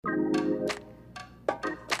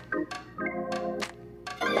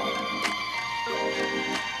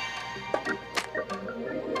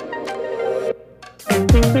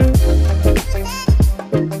Hello,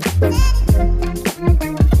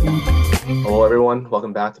 everyone.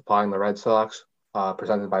 Welcome back to Blogging the Red Sox,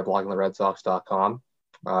 presented by bloggingtheredsox.com.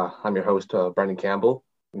 I'm your host, Brendan Campbell,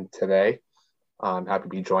 and today I'm happy to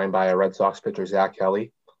be joined by a Red Sox pitcher, Zach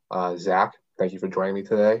Kelly. Zach, thank you for joining me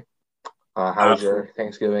today. How was your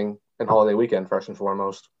Thanksgiving and holiday weekend, first and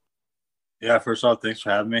foremost? Yeah, first off, thanks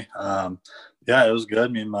for having me. Yeah, it was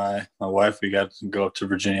good. Me and my wife, we got to go up to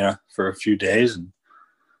Virginia for a few days, and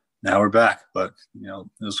now we're back. But, it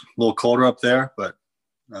was a little colder up there, but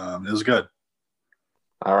it was good.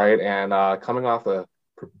 All right, and coming off a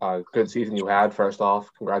good season you had, first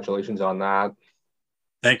off, congratulations on that.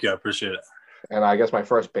 Thank you. I appreciate it. And I guess my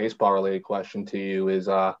first baseball-related question to you is,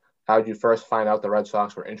 how did you first find out the Red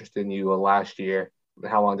Sox were interested in you last year?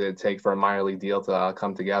 How long did it take for a minor league deal to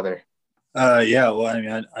come together? Yeah, well, I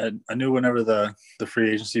mean, I knew whenever the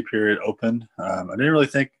free agency period opened, I didn't really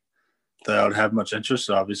think that I would have much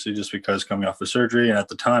interest, obviously, just because coming off the surgery. And at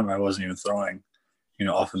the time, I wasn't even throwing,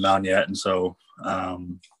 off the mound yet. And so,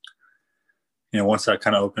 once that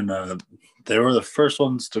kind of opened, they were the first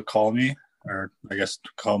ones to call me, or I guess to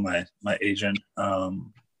call my agent.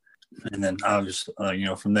 And then I was,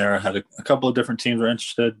 from there, I had a couple of different teams were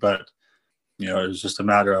interested, but, it was just a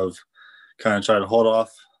matter of kind of trying to hold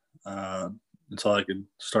off until I could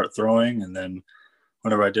start throwing. And then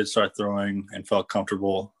whenever I did start throwing and felt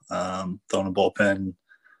comfortable throwing a bullpen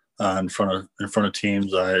in front of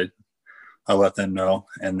teams, I let them know.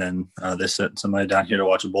 And then they sent somebody down here to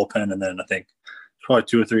watch a bullpen. And then I think probably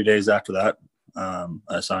 2 or 3 days after that,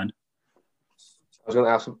 I signed. I was going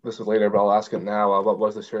to ask this later, but I'll ask it now. What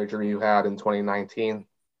was the surgery you had in 2019?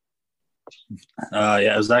 Yeah,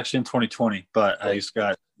 it was actually in 2020, but I just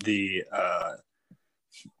got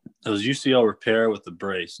it was UCL repair with the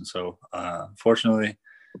brace. And so, fortunately,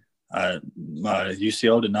 my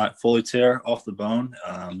UCL did not fully tear off the bone.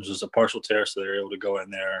 It was just a partial tear, so they were able to go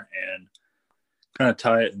in there and kind of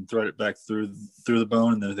tie it and thread it back through the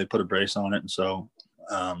bone, and then they put a brace on it. And so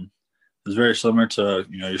it was very similar to,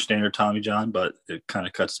 your standard Tommy John, but it kind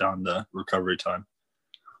of cuts down the recovery time.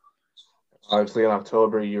 Obviously, in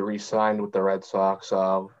October, you re-signed with the Red Sox.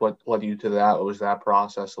 What led you to that? What was that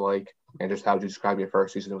process like? And just how would you describe your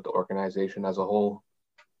first season with the organization as a whole?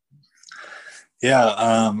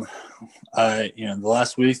 Yeah, the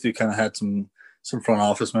last week we kind of had some front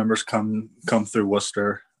office members come through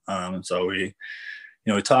Worcester, and so we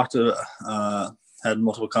talked to had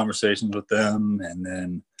multiple conversations with them, and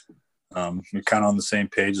then we're kind of on the same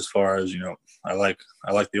page as far as I like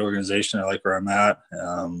the organization, I like where I'm at,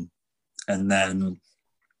 and then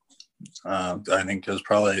I think it was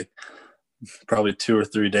probably 2 or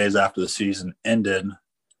 3 days after the season ended.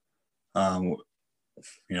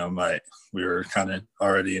 We were kind of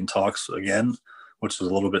already in talks again, which was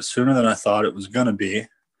a little bit sooner than I thought it was going to be.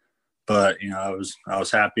 But I was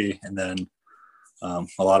happy, and then a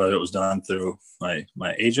lot of it was done through my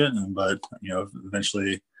agent. But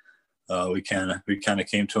eventually we kind of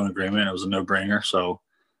came to an agreement. It was a no-brainer. So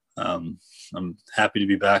I'm happy to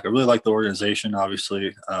be back. I really like the organization.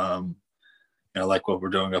 Obviously, I like what we're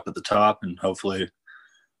doing up at the top, and hopefully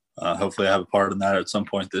I have a part in that at some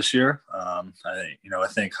point this year. I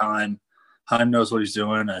think Hein knows what he's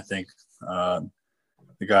doing. I think the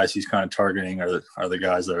guys he's kind of targeting are the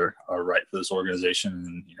guys that are right for this organization.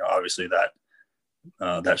 And, obviously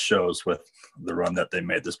that shows with the run that they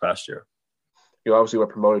made this past year. You obviously were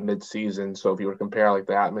promoted mid-season, so if you were to compare like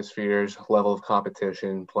the atmospheres, level of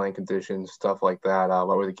competition, playing conditions, stuff like that,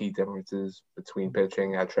 what were the key differences between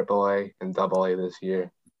pitching at AAA and AA this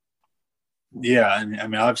year? Yeah, I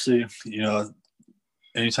mean, obviously,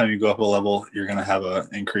 anytime you go up a level, you're going to have an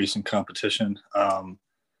increase in competition.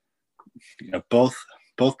 Both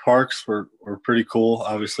parks were pretty cool.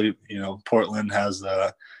 Obviously, Portland has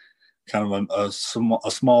kind of a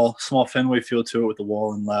small Fenway feel to it with the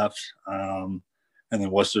wall and left. And then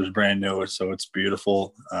Worcester's brand new, so it's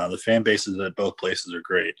beautiful. The fan bases at both places are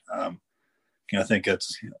great. I think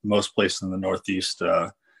it's most places in the Northeast,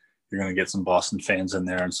 you're going to get some Boston fans in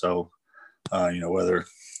there. And so, whether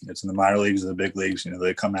it's in the minor leagues or the big leagues,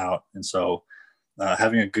 they come out. And so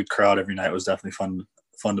having a good crowd every night was definitely fun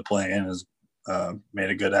to play in. Has made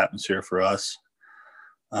a good atmosphere for us.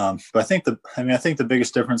 But I think the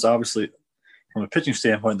biggest difference, obviously, from a pitching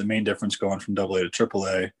standpoint, the main difference going from AA to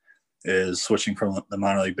AAA is switching from the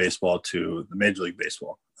minor league baseball to the major league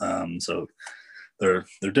baseball. So they're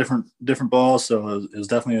different balls. So it was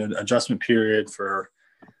definitely an adjustment period for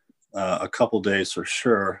a couple days for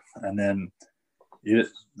sure. And then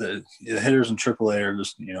the hitters in AAA are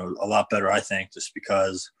just, a lot better, I think, just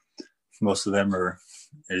because most of them are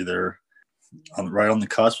either right on the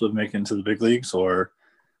cusp of making it to the big leagues, or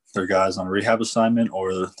they're guys on a rehab assignment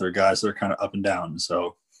or they're guys that are kind of up and down.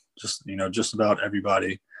 So just about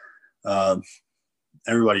everybody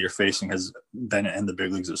you're facing has been in the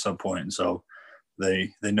big leagues at some point. And so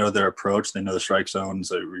they know their approach, they know the strike zones.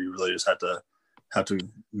 So you really just have to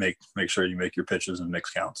make sure you make your pitches and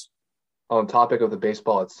mix counts. On topic of the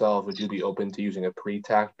baseball itself, would you be open to using a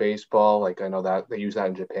pre-tacked baseball? Like I know that they use that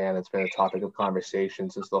in Japan. It's been a topic of conversation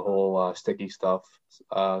since the whole sticky stuff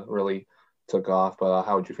really took off. But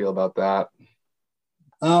how would you feel about that?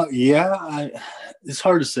 It's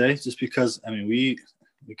hard to say just because, I mean, we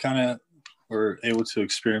kind of were able to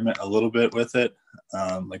experiment a little bit with it.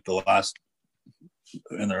 Like the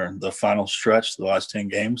final stretch, the last 10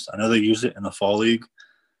 games. I know they use it in the fall league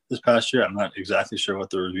this past year. I'm not exactly sure what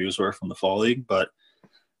the reviews were from the fall league, but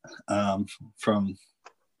from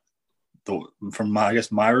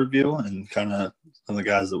my review and kind of some of the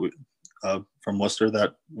guys that we from Worcester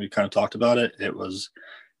that we kind of talked about it, it was,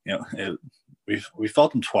 we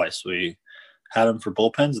felt them twice. We had them for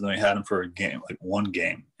bullpens and then we had them for a game, like one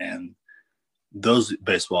game, and those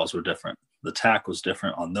baseballs were different. The tack was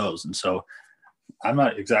different on those, and so I'm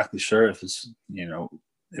not exactly sure if it's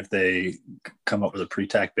if they come up with a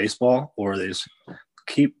pre-tack baseball or they just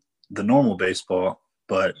keep the normal baseball,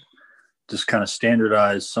 but just kind of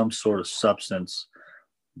standardize some sort of substance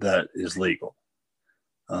that is legal.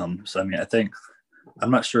 So, I mean, I'm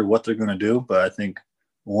not sure what they're going to do, but I think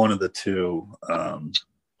one of the two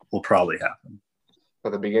will probably happen.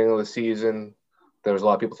 At the beginning of the season, there was a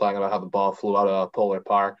lot of people talking about how the ball flew out of Polar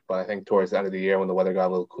Park, but I think towards the end of the year when the weather got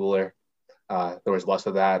a little cooler, there was less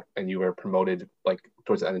of that, and you were promoted like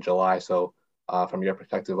towards the end of July. So from your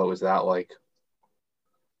perspective, what was that like?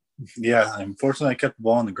 Yeah, unfortunately I kept the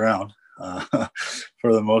ball on the ground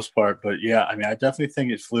for the most part, but yeah, I mean, I definitely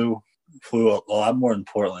think it flew a lot more in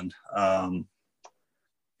Portland.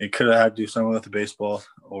 It could have had to do something with the baseball,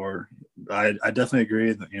 or I definitely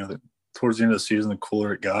agree that, towards the end of the season, the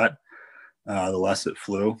cooler it got, the less it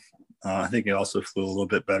flew. I think it also flew a little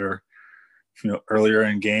bit better, earlier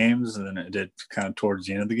in games than it did kind of towards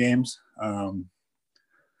the end of the games. But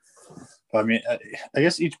I mean, I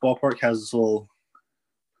guess each ballpark has this little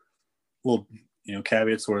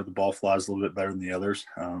caveats where the ball flies a little bit better than the others.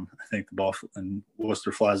 I think the ball in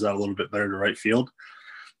Worcester flies out a little bit better to right field.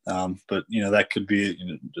 But that could be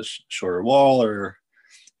just shorter wall, or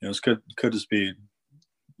it could just be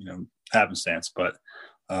happenstance. But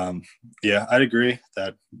yeah, I'd agree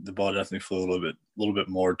that the ball definitely flew a little bit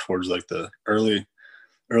more towards like the early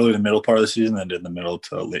to middle part of the season than it did in the middle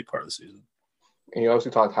to late part of the season. And you also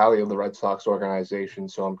talked highly of the Red Sox organization,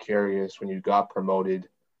 so I'm curious, when you got promoted,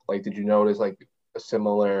 like, did you notice like a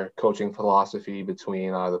similar coaching philosophy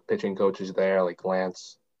between the pitching coaches there, like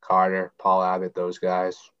Lance Carter, Paul Abbott, those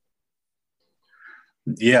guys?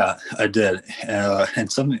 Yeah, I did.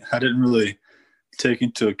 And something I didn't really take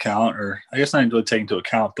into account, or I guess I didn't really take into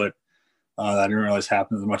account, but I didn't realize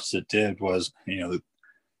happened as much as it did was,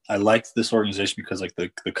 I liked this organization because like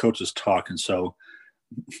the coaches talk. And so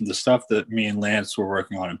the stuff that me and Lance were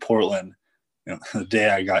working on in Portland, the day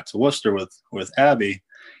I got to Worcester with Abby,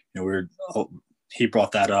 he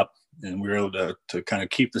brought that up and we were able to kind of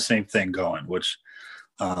keep the same thing going, which,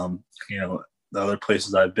 the other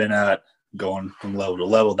places I've been at, going from level to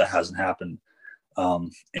level, that hasn't happened.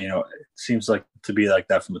 It seems like to be like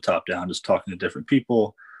that from the top down, just talking to different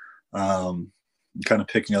people, kind of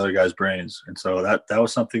picking other guys' brains. And so that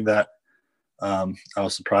was something that I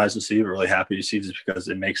was surprised to see, but really happy to see, just because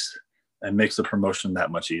it makes the promotion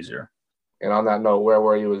that much easier. And on that note, where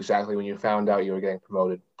were you exactly when you found out you were getting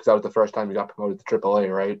promoted? Because that was the first time you got promoted to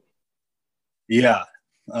AAA, right? Yeah.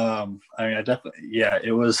 I mean,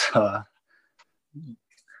 it was,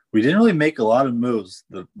 we didn't really make a lot of moves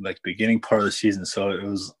the beginning part of the season. So it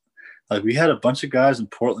was like we had a bunch of guys in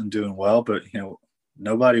Portland doing well, but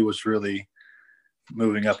nobody was really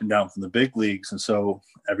moving up and down from the big leagues, and so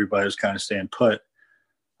everybody was kind of staying put.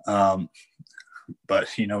 But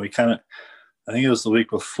we kind of, I think it was the week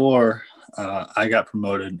before I got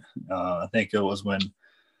promoted. I think it was when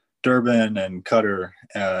Durbin and Cutter,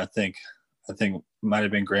 I think might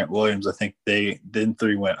have been Grant Williams. I think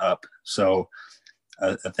three went up. So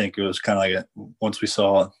I think it was kind of like once we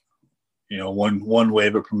saw, one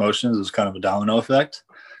wave of promotions, it was kind of a domino effect.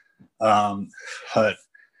 But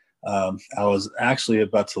I was actually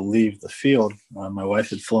about to leave the field. My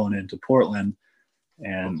wife had flown into Portland,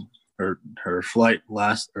 and her flight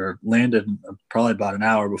landed probably about an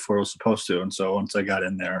hour before it was supposed to. And so once I got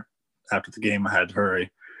in there after the game, I had to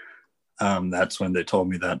hurry. That's when they told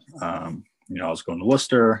me that I was going to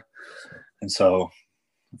Worcester, and so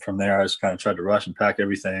from there I just kind of tried to rush and pack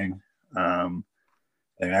everything. And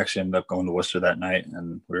they actually ended up going to Worcester that night,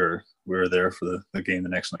 and we were there for the game the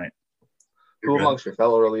next night. Who amongst your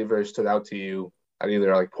fellow relievers stood out to you at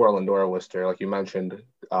either like Portland or Worcester? Like you mentioned,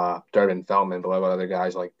 Durbin Feldman, but what about other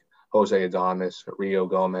guys like Jose Adames, Rio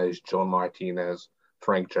Gomez, Joe Martinez,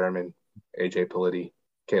 Frank German, AJ Politi,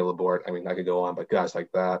 Caleb Bort? I mean, I could go on, but guys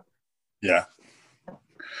like that. Yeah.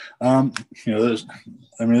 There's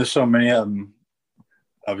so many of them.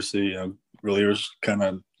 Obviously, relievers kind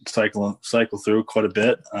of cycle through quite a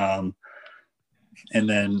bit. And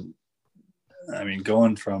then, I mean,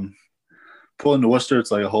 going from Portland to Worcester,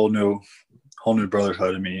 it's like a whole new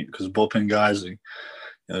brotherhood. I mean, because bullpen guys,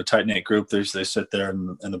 tight knit group. They sit there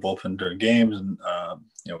in the bullpen during games, and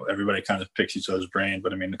everybody kind of picks each other's brain.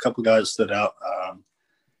 But I mean, a couple guys stood out.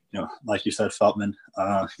 Like you said, Feltman.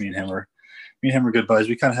 Me and him were good buddies.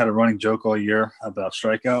 We kind of had a running joke all year about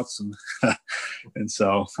strikeouts, and and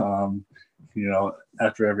so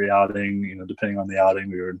after every outing, depending on the outing,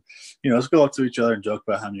 we would let's go up to each other and joke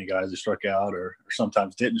about how many guys we struck out or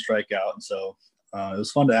sometimes didn't strike out. And so it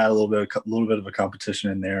was fun to add a little bit of a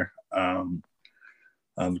competition in there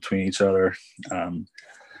between each other.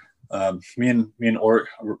 Me and Ort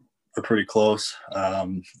are pretty close. I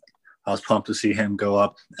was pumped to see him go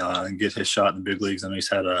up and get his shot in the big leagues. I know he's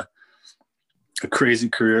had a crazy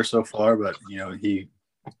career so far, but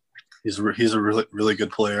he's a really, really good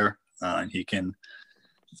player, and he can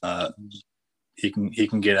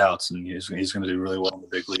get outs, and he's going to do really well in the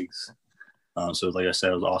big leagues. So like I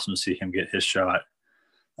said, it was awesome to see him get his shot.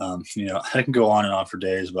 I can go on and on for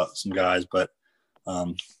days about some guys, but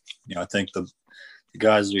I think the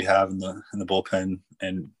guys we have in the bullpen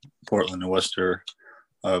in Portland and Worcester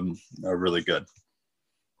are really good.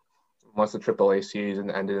 Once the AAA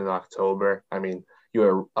season ended in October, I mean, you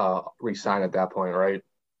were re-signed at that point, right?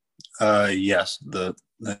 Yes. I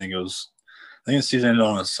think the season ended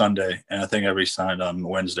on a Sunday, and I think I re-signed on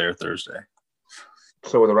Wednesday or Thursday.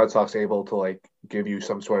 So were the Red Sox able to give you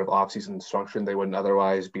some sort of off-season instruction they wouldn't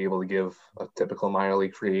otherwise be able to give a typical minor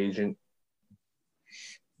league free agent?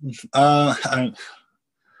 I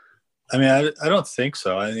don't think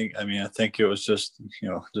so. I think it was just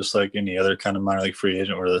like any other kind of minor league free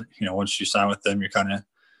agent where once you sign with them, you're kind of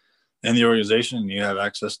in the organization and you have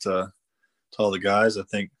access to all the guys. I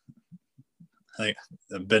think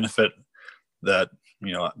the benefit that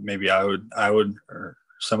maybe I would or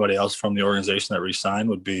somebody else from the organization that re-signed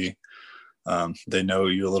would be they know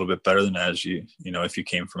you a little bit better than as if you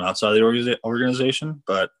came from outside the organization.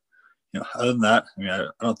 But other than that, I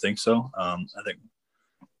don't think so. I think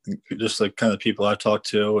just like kind of the people I've talked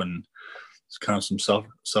to and it's kind of some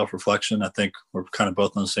self-reflection. I think we're kind of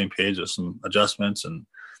both on the same page with some adjustments and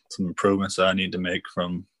some improvements that I need to make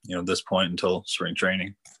from, this point until spring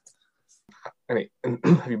training. Have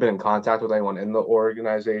you been in contact with anyone in the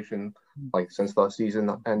organization, since the season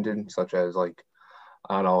ended, such as I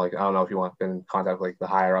don't know if you want to been in contact with the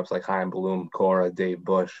higher ups like Chaim Bloom, Cora, Dave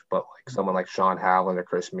Bush, but someone like Sean Howland or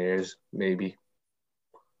Chris Mears, maybe?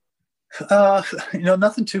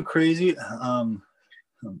 Nothing too crazy.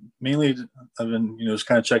 Mainly I've been, just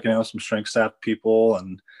kind of checking out some strength staff people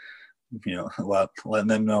and, letting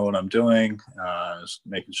them know what I'm doing, just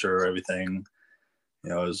making sure everything,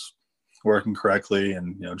 is working correctly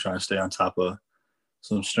and, trying to stay on top of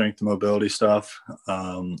some strength and mobility stuff.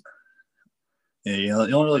 The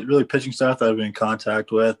only really pitching staff that I've been in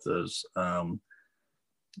contact with is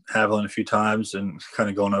Haviland a few times and kind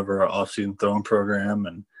of going over our off-season throwing program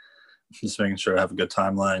and just making sure I have a good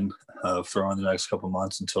timeline of throwing the next couple of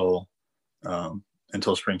months until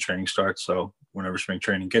spring training starts. So whenever spring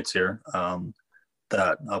training gets here,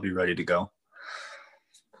 that I'll be ready to go.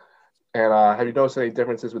 And have you noticed any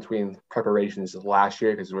differences between preparations last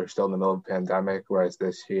year, because we're still in the middle of the pandemic, whereas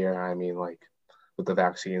this year, with the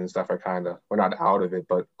vaccine and stuff, we're not out of it,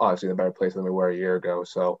 but obviously in a better place than we were a year ago.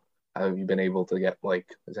 So have you been able to get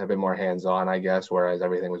a bit more hands-on, I guess, whereas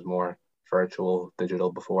everything was more virtual,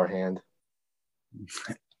 digital beforehand?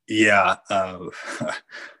 Yeah.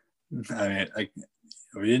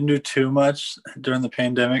 We didn't do too much during the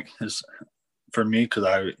pandemic for me, because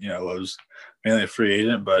I was mainly a free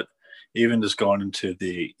agent, but even just going into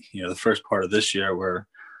the first part of this year where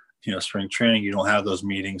spring training, you don't have those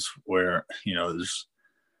meetings where there's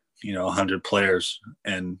 100 players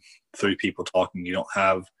and 3 people talking. You don't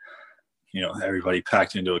have everybody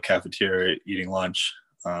packed into a cafeteria eating lunch.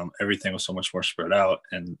 Everything was so much more spread out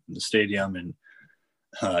in the stadium, and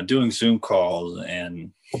doing Zoom calls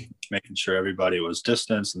and making sure everybody was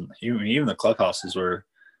distanced, and even the clubhouses were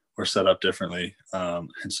set up differently.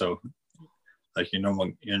 And so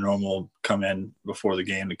your normal come in before the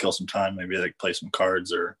game to kill some time, maybe play some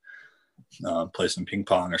cards or play some ping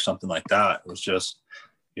pong or something like that. It was just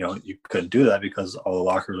you couldn't do that because all the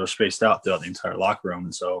lockers were spaced out throughout the entire locker room.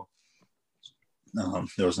 And so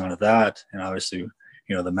there was none of that. And obviously,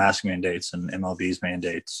 the mask mandates and MLB's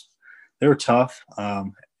mandates, they were tough.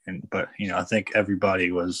 But I think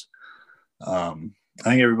everybody was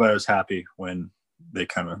happy when they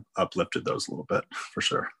kind of uplifted those a little bit, for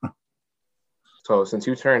sure. So since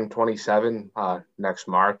you turn 27 next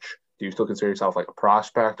March, do you still consider yourself like a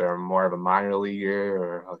prospect or more of a minor leaguer,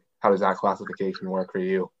 or how does that classification work for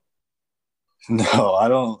you? No, I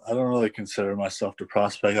don't really consider myself a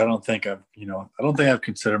prospect. I don't think I've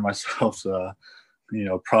considered myself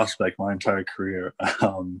prospect my entire career.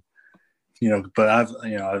 But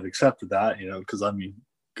I've accepted that, because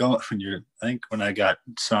when I got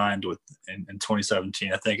signed in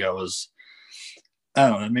 2017, I think I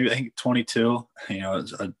don't know, maybe 22,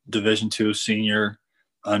 as a Division II senior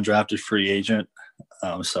undrafted free agent.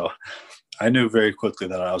 So I knew very quickly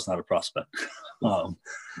that I was not a prospect. But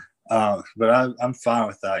I'm fine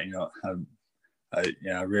with that.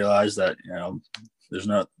 I realized that,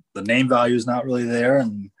 the name value is not really there.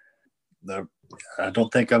 And I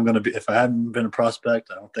don't think I'm going to be, if I hadn't been a prospect,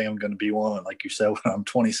 I don't think I'm going to be one. Like you said, when I'm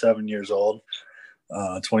 27 years old,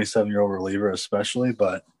 27-year-old reliever especially.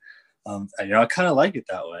 But, I kind of like it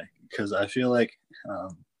that way because I feel like,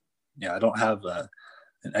 I don't have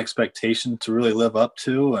an expectation to really live up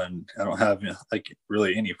to, and I don't have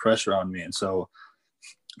really any pressure on me. And so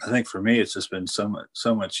I think for me, it's just been so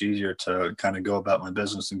much easier to kind of go about my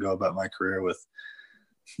business and go about my career with,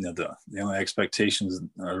 the only expectations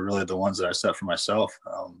are really the ones that I set for myself.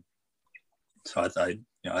 So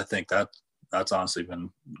I think that's honestly been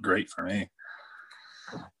great for me.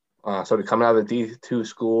 So to come out of the D2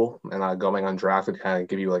 school and going undrafted kind of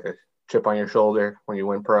give you like a chip on your shoulder when you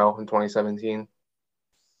went pro in 2017?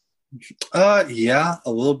 Yeah,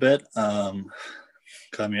 a little bit.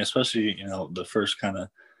 Especially, the first kind of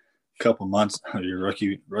couple months of your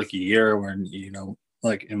rookie year when,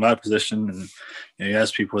 like in my position, and you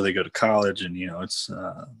ask people where they go to college, and it's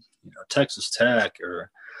Texas Tech or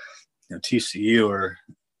TCU or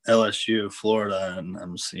LSU, Florida, and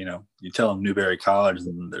I'm you tell them Newberry College,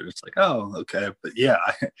 and they're just like, oh, okay. But yeah,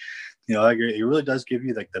 I agree. It really does give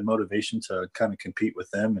you like the motivation to kind of compete with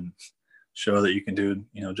them and show that you can do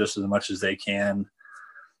just as much as they can.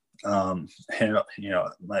 And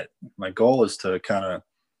my goal is to kind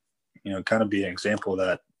of be an example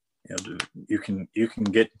that you can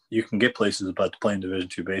get places but to play in Division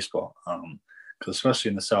II baseball, because especially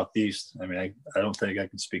in the Southeast, I don't think I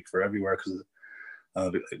can speak for everywhere because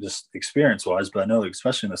just experience wise, but I know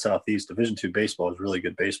especially in the Southeast, Division II baseball is really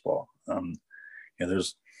good baseball.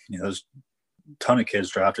 There's a ton of kids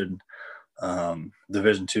drafted,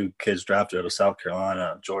 Division II kids drafted out of South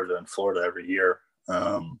Carolina, Georgia, and Florida every year,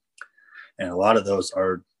 and a lot of those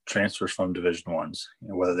are transfers from Division I's,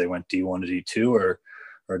 whether they went D1 to D2 or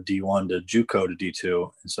D1 to JUCO to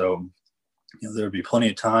D2. And so, there would be plenty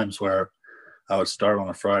of times where I would start on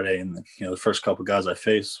a Friday, and the first couple of guys I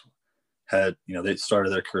faced had, they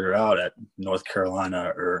started their career out at North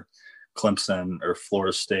Carolina or Clemson or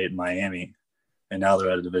Florida State, Miami, and now they're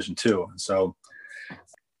at a Division II. And so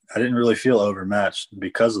I didn't really feel overmatched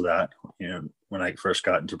because of that, when I first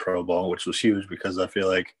got into pro ball, which was huge because I feel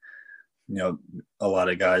like, a lot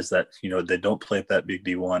of guys that, they don't play at that big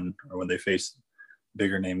D1, or when they face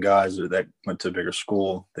bigger name guys or that went to a bigger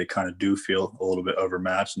school, they kind of do feel a little bit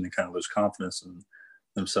overmatched and they kind of lose confidence in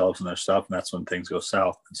themselves and their stuff. And that's when things go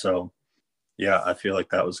south. And so, yeah, I feel like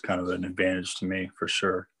that was kind of an advantage to me for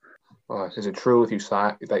sure. Is it true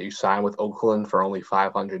that you signed with Oakland for only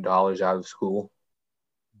 $500 out of school?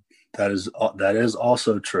 That is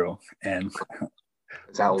also true. And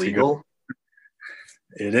is that legal?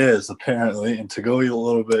 It is, apparently. And to go a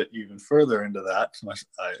little bit even further into that,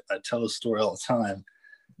 I tell this story all the time.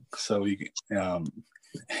 So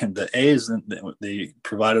and the A's, they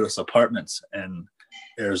provided us apartments in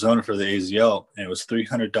Arizona for the AZL, and it was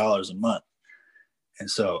 $300 a month. And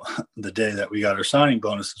so the day that we got our signing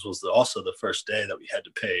bonuses was also the first day that we had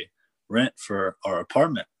to pay rent for our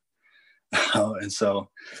apartment. And so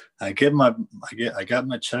I got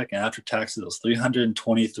my check, and after taxes, it was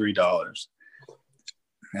 $323.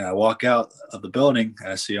 And I walk out of the building and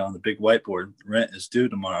I see on the big whiteboard, rent is due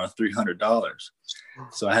tomorrow, $300.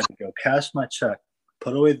 So I had to go cash my check,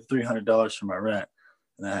 put away the $300 for my rent,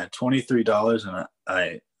 and I had $23.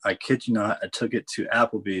 And I kid you not, I took it to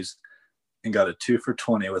Applebee's and got a 2 for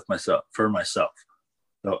 $20 for myself.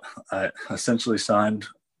 So I essentially signed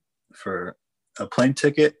for a plane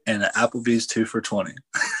ticket and an Applebee's 2 for $20.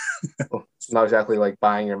 Not exactly like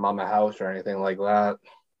buying your mom a house or anything like that.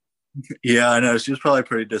 Yeah, I know. She was probably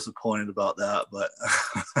pretty disappointed about that, but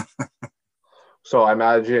So I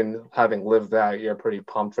imagine having lived that, you're pretty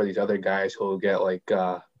pumped for these other guys who will get like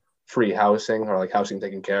free housing or like housing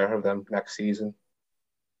taken care of them next season.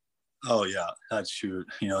 Oh yeah, that's huge.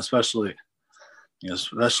 Especially just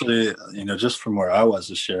from where I was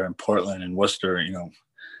this year in Portland and Worcester.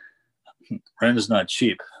 Rent is not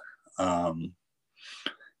cheap. Um,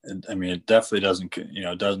 I mean, it definitely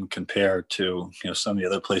doesn't compare to some of the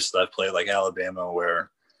other places I've played, like Alabama, where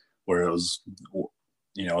it was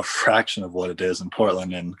a fraction of what it is in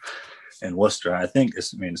Portland and Worcester. I think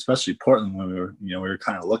especially Portland, when we were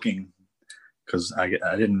kind of looking, because I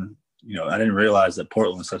didn't realize that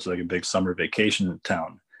Portland was such like a big summer vacation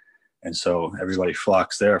town, and so everybody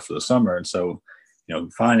flocks there for the summer. And so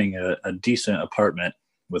finding a decent apartment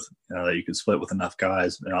with that you could split with enough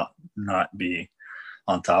guys and not be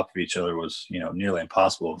on top of each other was nearly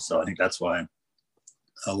impossible. So I think that's why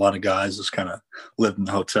a lot of guys just kind of lived in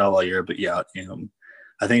the hotel all year. But yeah,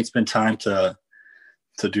 I think it's been time to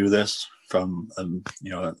do this from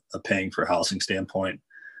a paying for housing standpoint.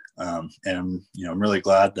 And I'm really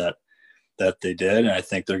glad that they did, and I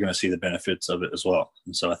think they're going to see the benefits of it as well.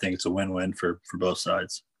 And so I think it's a win-win for both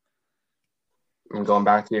sides. And going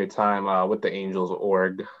back to your time with the Angels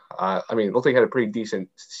org, it looks like you had a pretty decent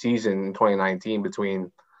season in 2019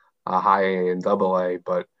 between high A and double A,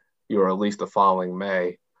 but you were released the following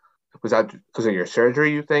May. Was that because of your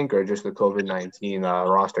surgery, you think, or just the COVID-19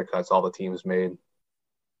 roster cuts all the teams made?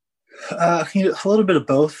 A little bit of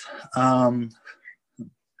both.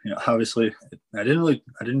 Obviously, I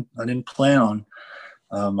didn't plan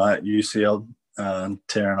on my UCL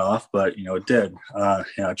tearing off, but it did.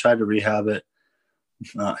 I tried to rehab it.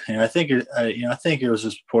 And I think it was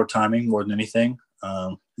just poor timing more than anything,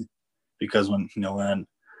 because when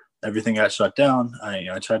everything got shut down,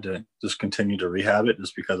 I tried to just continue to rehab it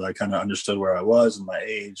just because I kind of understood where I was and my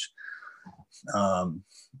age, and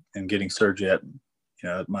getting surgery at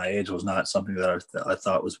my age was not something that I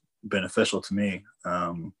thought was beneficial to me.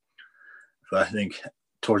 But I think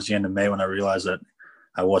towards the end of May, when I realized that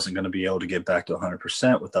I wasn't going to be able to get back to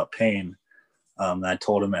 100% without pain, I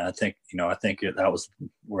told him, and I think that was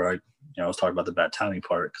where I was talking about the bad timing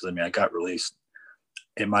part, because I got released.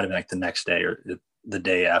 It might have been like the next day or the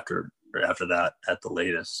day after or after that at the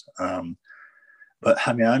latest. But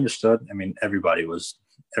I understood. Everybody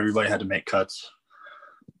had to make cuts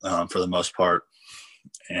for the most part,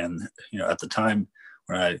 and at the time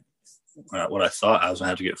when what I thought I was gonna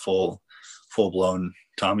have to get full blown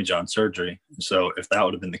Tommy John surgery. So if that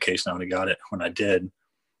would have been the case, I would have got it when I did.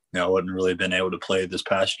 I wouldn't really been able to play this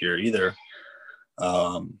past year either.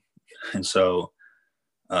 And so,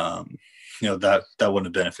 that wouldn't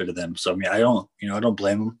have benefited them. So, I don't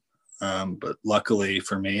blame them. But luckily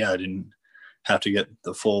for me, I didn't have to get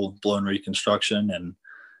the full blown reconstruction, and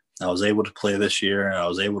I was able to play this year, and I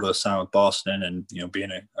was able to sign with Boston, and,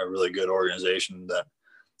 being a really good organization that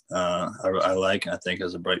I like, and I think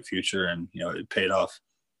has a bright future, and, it paid off.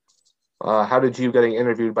 How did you getting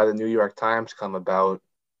interviewed by the New York Times come about?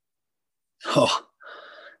 Oh,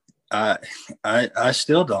 I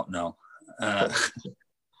still don't know. I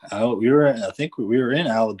think we were in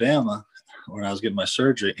Alabama when I was getting my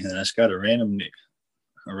surgery, and I just got a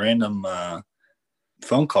random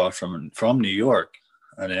phone call from New York.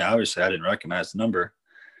 Obviously I didn't recognize the number,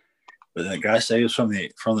 but the guy said he was from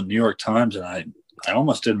the New York Times, and I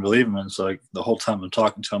almost didn't believe him. And so like the whole time I'm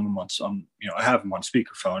talking to him, I have him on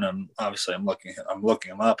speakerphone, and obviously I'm looking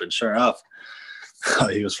him up, and sure enough,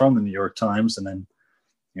 he was from the New York Times. And then,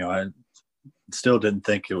 I still didn't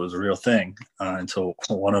think it was a real thing until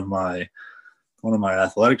one of my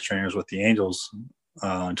athletic trainers with the Angels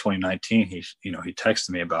in 2019, he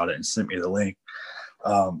texted me about it and sent me the link.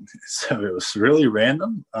 So it was really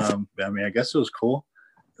random. I guess it was cool.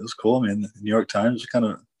 It was cool. The New York Times they're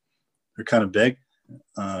kind of big.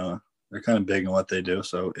 They're kind of big in what they do.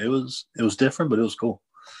 So it was different, but it was cool.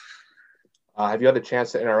 Have you had a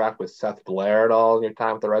chance to interact with Seth Blair at all in your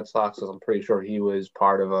time with the Red Sox? Because I'm pretty sure he was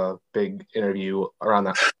part of a big interview on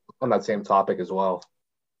that same topic as well.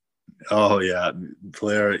 Oh yeah,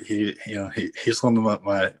 Blair. He's one of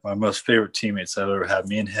my most favorite teammates I've ever had.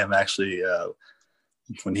 Me and him actually,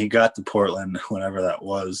 when he got to Portland, whenever that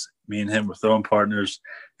was, me and him were throwing partners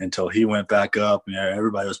until he went back up.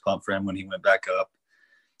 Everybody was pumped for him when he went back up.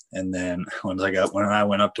 And then when I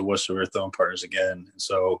went up to Worcester, we were throwing partners again.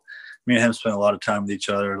 So me and him spent a lot of time with each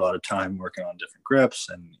other, a lot of time working on different grips,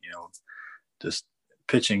 and just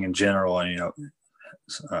pitching in general. And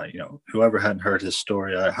whoever hadn't heard his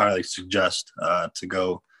story, I highly suggest to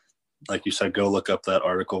go, like you said, go look up that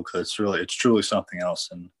article, because it's truly something else.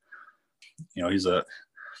 And he's a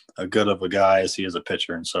good of a guy as he is a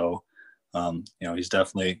pitcher, and so He was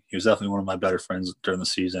definitely one of my better friends during the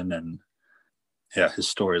season, and yeah, his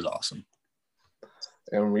story is awesome.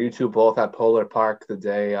 And were you two both at Polar Park the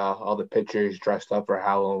day all the pitchers dressed up for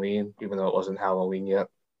Halloween, even though it wasn't Halloween yet?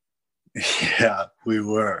 Yeah, we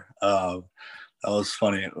were. That was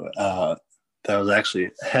funny. That was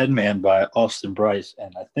actually headman by Austin Bryce,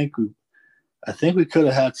 and I think we could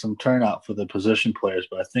have had some turnout for the position players,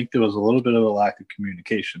 but I think there was a little bit of a lack of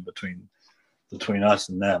communication between us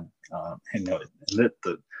and them.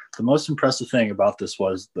 The most impressive thing about this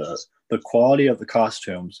was the quality of the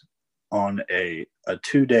costumes on a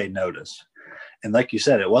 2-day notice. And like you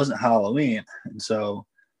said, it wasn't Halloween, and so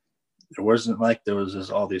it wasn't like there was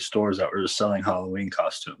just all these stores that were just selling Halloween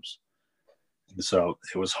costumes. And so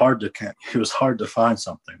it was hard to find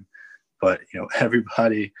something, but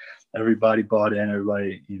everybody bought in.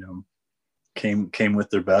 Everybody came with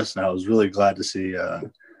their best, and I was really glad to see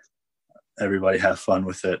everybody have fun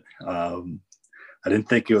with it. I didn't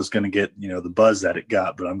think it was going to get the buzz that it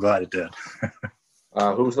got, but I'm glad it did.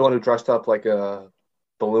 Who was the one who dressed up like a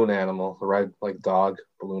balloon animal, the red dog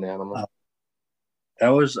balloon animal? That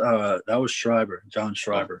was Schreiber, John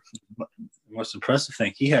Schreiber. The most impressive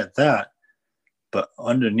thing, he had that, but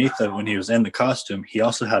underneath it, when he was in the costume, he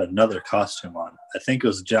also had another costume on. I think it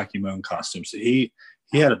was a Jackie Moon costume. So he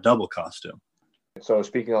had a double costume. So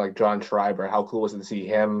speaking of John Schreiber, how cool was it to see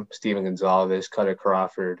him, Steven Gonzalez, Cutter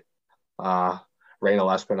Crawford, Reynel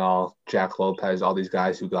Espinal, Jack Lopez, all these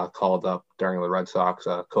guys who got called up during the Red Sox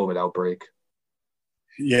COVID outbreak?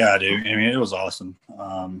 Yeah, dude. I mean, it was awesome.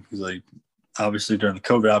 Because obviously during the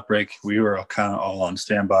COVID outbreak, we were kind of all on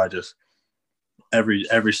standby, just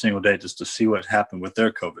every single day, just to see what happened with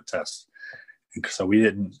their COVID tests. And so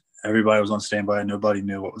everybody was on standby. Nobody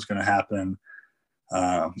knew what was going to happen.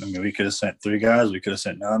 We could have sent 3 guys. We could have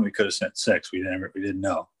sent none. We could have sent 6. We didn't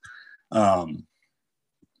know.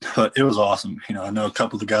 But it was awesome. I know a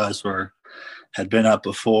couple of the guys had been up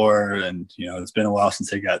before, and it's been a while since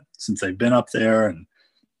they've been up there. And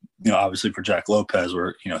obviously for Jack Lopez,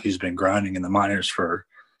 where he's been grinding in the minors for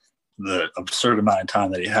the absurd amount of time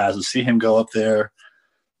that he has. To see him go up there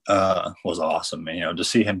was awesome. And, to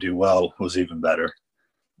see him do well was even better.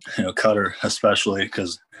 Cutter especially,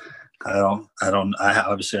 because I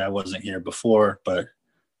obviously I wasn't here before, but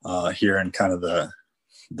hearing kind of the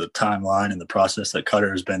timeline and the process that Cutter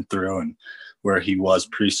has been through, and where he was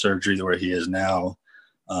pre-surgery to where he is now,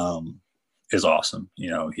 is awesome.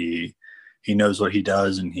 He knows what he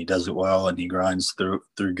does, and he does it well, and he grinds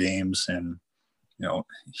through games, and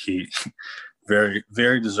he very,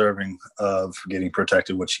 very deserving of getting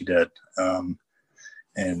protected, which he did.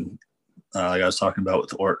 Like I was talking about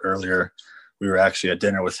with Ort earlier, we were actually at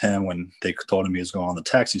dinner with him when they told him he was going on the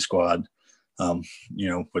taxi squad,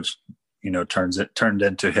 which turned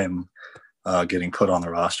into him getting put on the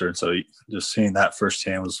roster. And so just seeing that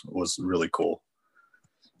firsthand was really cool.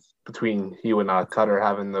 Between you and Cutter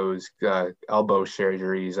having those elbow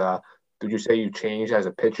surgeries, did you say you changed as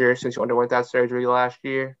a pitcher since you underwent that surgery last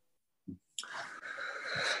year?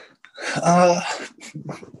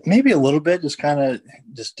 Maybe a little bit,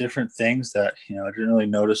 just different things that I didn't really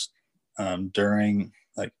notice during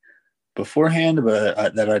beforehand,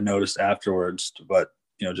 but that I noticed afterwards. But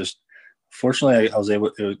just fortunately, I was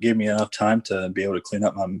able. It gave me enough time to be able to clean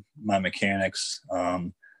up my mechanics.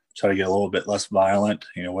 Try to get a little bit less violent.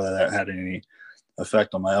 Whether that had any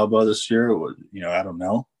effect on my elbow this year, I don't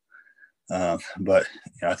know. But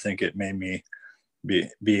I think it made me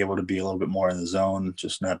be able to be a little bit more in the zone,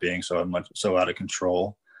 just not being so out of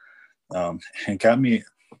control.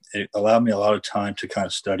 It allowed me a lot of time to kind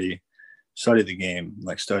of study the game,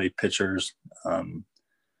 study pitchers,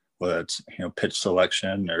 whether it's pitch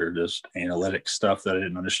selection or just analytic stuff that I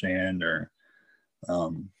didn't understand, or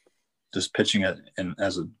just pitching it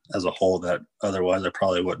as a whole that otherwise I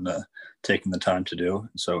probably wouldn't have taken the time to do.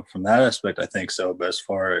 So from that aspect, I think so. But as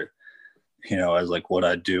far as what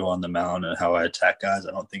I do on the mound and how I attack guys,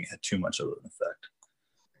 I don't think it had too much of an effect.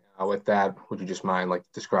 With that, would you just mind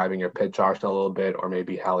describing your pitch arsenal a little bit, or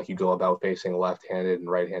maybe how you go about facing left-handed and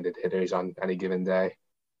right-handed hitters on any given day?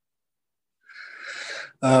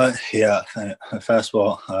 Yeah,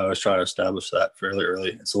 fastball. I always try to establish that fairly early.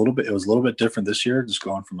 It was a little bit different this year, just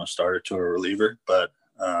going from a starter to a reliever, but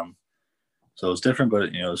so it was different,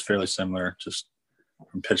 but it was fairly similar, just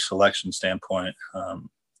from pitch selection standpoint.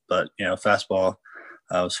 But fastball.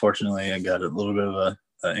 I got a little bit of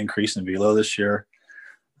an increase in velo this year.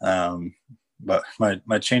 But my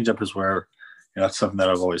changeup is where that's something that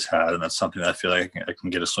I've always had, and that's something that I feel like I can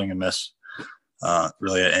get a swing and miss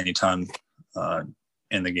really at any time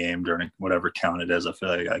in the game during whatever count it is. I feel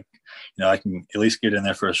like I can at least get in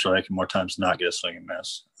there for a strike, and more times not get a swing and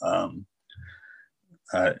miss.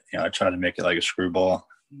 I try to make it like a screwball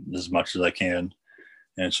as much as I can.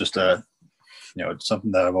 And it's just it's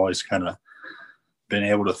something that I've always kind of been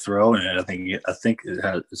able to throw. And I think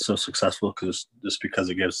it's so successful just because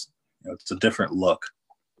it gives, it's a different look.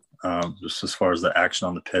 Just as far as the action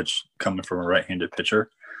on the pitch coming from a right-handed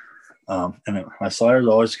pitcher. My slider's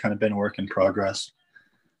always kind of been a work in progress.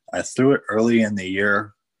 I threw it early in the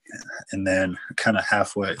year and then kind of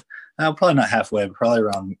halfway, probably not halfway, but probably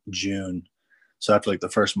around June. So after like the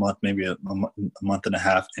first month, maybe a month and a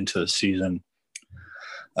half into the season,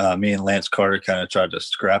 me and Lance Carter kind of tried to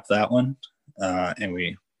scrap that one. And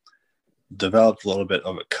we developed a little bit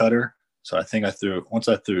of a cutter. So I think once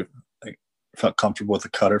I felt comfortable with the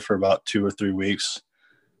cutter for about 2 or 3 weeks.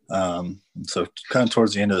 So kind of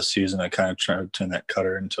towards the end of the season, I kind of tried to turn that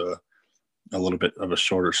cutter into a little bit of a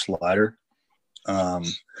shorter slider,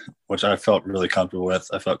 which I felt really comfortable with.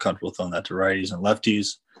 I felt comfortable throwing that to righties and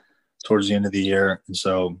lefties towards the end of the year. And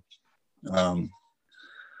so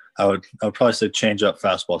I would probably say change up,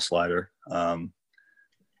 fastball, slider.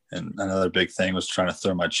 And another big thing was trying to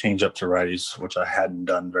throw my change up to righties, which I hadn't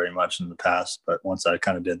done very much in the past. But once I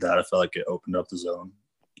kind of did that, I felt like it opened up the zone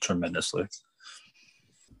tremendously.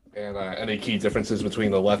 And any key differences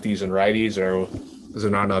between the lefties and righties, or is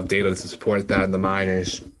there not enough data to support that in the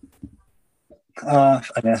minors? I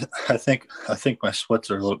think my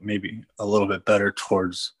splits are maybe a little bit better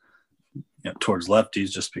towards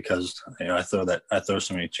lefties, just because I throw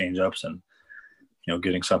so many change ups, and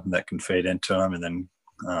getting something that can fade into them and then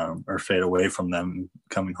or fade away from them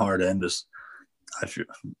coming hard in, just I feel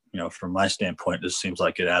from my standpoint, just seems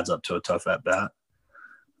like it adds up to a tough at bat.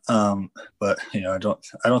 But I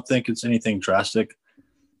don't think it's anything drastic.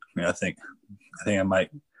 I think I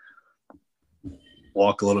might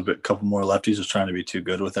walk a couple more lefties, just trying to be too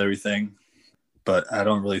good with everything. But I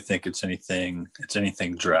don't really think it's anything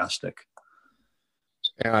drastic.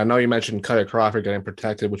 And I know you mentioned Cutter Crawford getting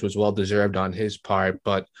protected, which was well deserved on his part,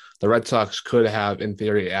 but the Red Sox could have, in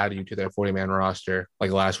theory, added you to their 40-man roster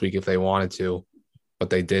like last week if they wanted to,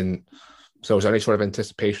 but they didn't. So was there any sort of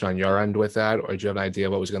anticipation on your end with that, or did you have an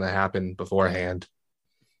idea what was going to happen beforehand?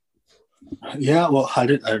 Yeah, well,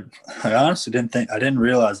 I honestly didn't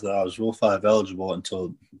realize that I was Rule 5 eligible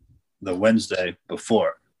until the Wednesday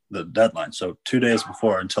before the deadline. So 2 days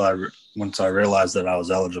before, once I realized that I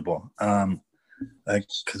was eligible.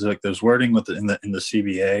 Because there's wording in the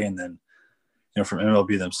CBA, and then from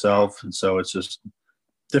MLB themselves, and so it's just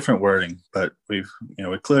different wording. But we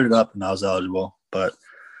cleared it up, and I was eligible. But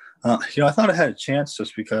I thought I had a chance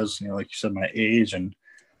just because like you said, my age, and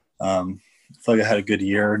I feel like I had a good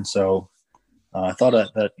year, and so I thought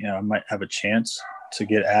that I might have a chance to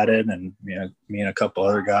get added, and me and a couple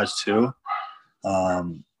other guys too.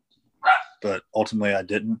 But ultimately, I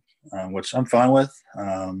didn't, which I'm fine with.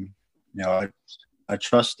 I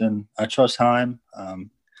trust Chaim.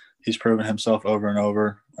 He's proven himself over and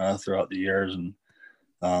over throughout the years, and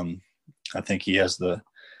I think he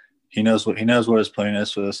knows what his plan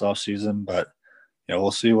is for this off season. But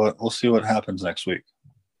we'll see what happens next week.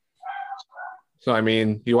 So I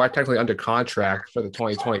mean, you are technically under contract for the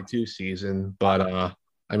 2022 season, but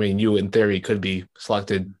you in theory could be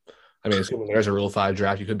selected. Assuming there's a Rule 5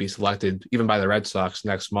 draft, you could be selected even by the Red Sox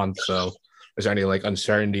next month. So is there any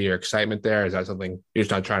uncertainty or excitement there? Is that something you're just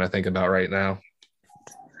not trying to think about right now?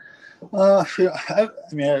 I'd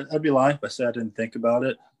be lying if I said I didn't think about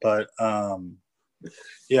it, but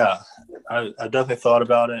yeah, I definitely thought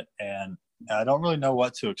about it, and I don't really know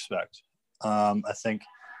what to expect. I think,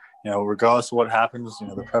 regardless of what happens,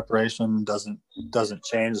 the preparation doesn't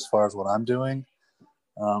change as far as what I'm doing.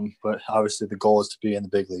 But obviously the goal is to be in the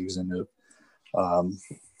big leagues, and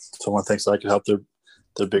someone thinks I could help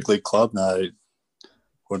their big league club, and I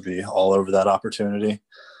would be all over that opportunity.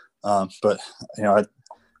 But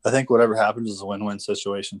I think whatever happens is a win-win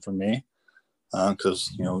situation for me.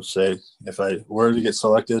 Because say if I were to get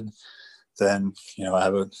selected, then I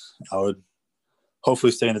would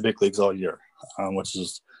hopefully stay in the big leagues all year, which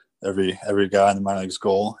is every guy in the minor leagues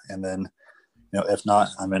goal. And then if not,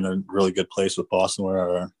 I'm in a really good place with Boston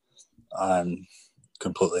where I'm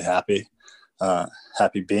completely happy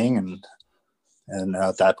being, and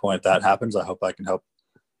at that point, if that happens, I hope I can help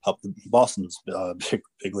Boston's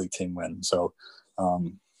big league team win. So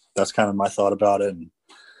that's kind of my thought about it, and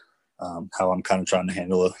how I'm kind of trying to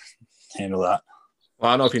handle that. Well,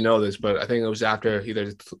 I don't know if you know this, but I think it was after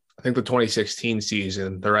the 2016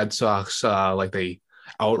 season, the Red Sox they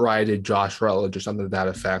outrighted Josh Rutledge or something to that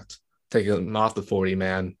effect, taking him off the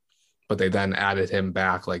 40-man, but they then added him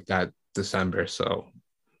back like that December. So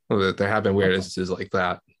there have been weird instances like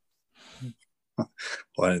that.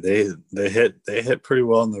 Well, they hit pretty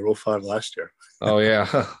well in the Rule 5 last year. Oh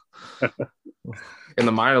yeah, in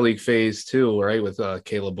the minor league phase too, right? With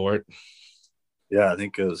Caleb Bort. Yeah, I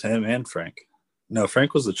think it was him and Frank. No,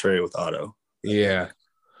 Frank was the trade with Otto. Yeah,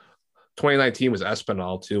 2019 was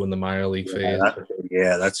Espinal too in the minor league phase.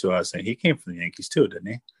 That's who I was saying. He came from the Yankees too, didn't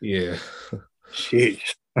he? Yeah.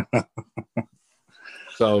 Sheesh.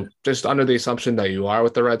 So just under the assumption that you are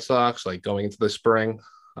with the Red Sox, like going into the spring,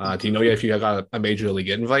 do you know yet if you got a major league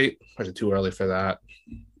invite, or is it too early for that?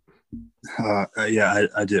 Yeah,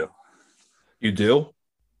 I do. You do?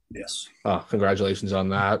 Yes. Oh, congratulations on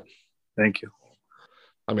that. Thank you.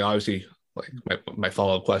 I mean, obviously, like my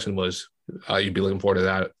follow up question was, you'd be looking forward to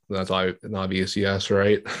that. That's an obvious yes,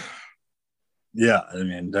 right? Yeah, I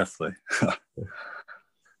mean, definitely.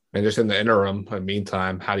 And just in the interim, in the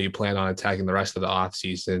meantime, how do you plan on attacking the rest of the off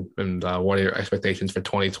season, and what are your expectations for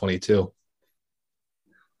 2022?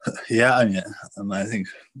 Yeah, I mean, I think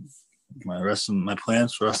my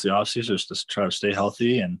plans for the rest of the offseason is just try to stay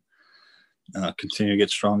healthy and continue to get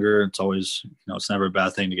stronger. It's always, it's never a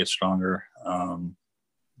bad thing to get stronger.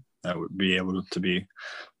 I would be able to be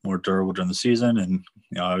more durable during the season, and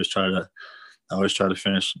I always try to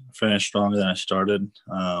finish stronger than I started.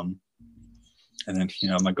 And then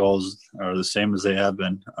my goals are the same as they have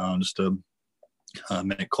been, just to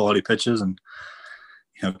make quality pitches and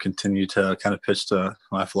continue to kind of pitch to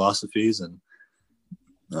my philosophies and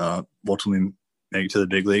ultimately make it to the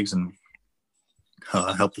big leagues and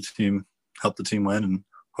help the team win and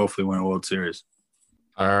hopefully win a World Series.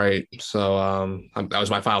 All right. So that was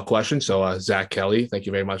my final question. So Zach Kelly, thank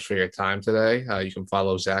you very much for your time today. You can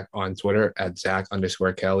follow Zach on Twitter at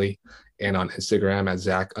Zach_Kelly and on Instagram at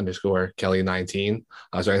Zach_Kelly19.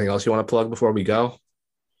 Is there anything else you want to plug before we go?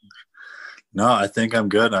 No, I think I'm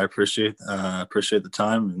good. I appreciate the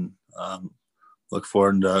time and look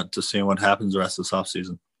forward to seeing what happens the rest of this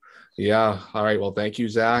offseason. Yeah. All right. Well, thank you,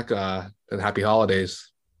 Zach, and happy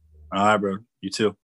holidays. All right, bro. You too.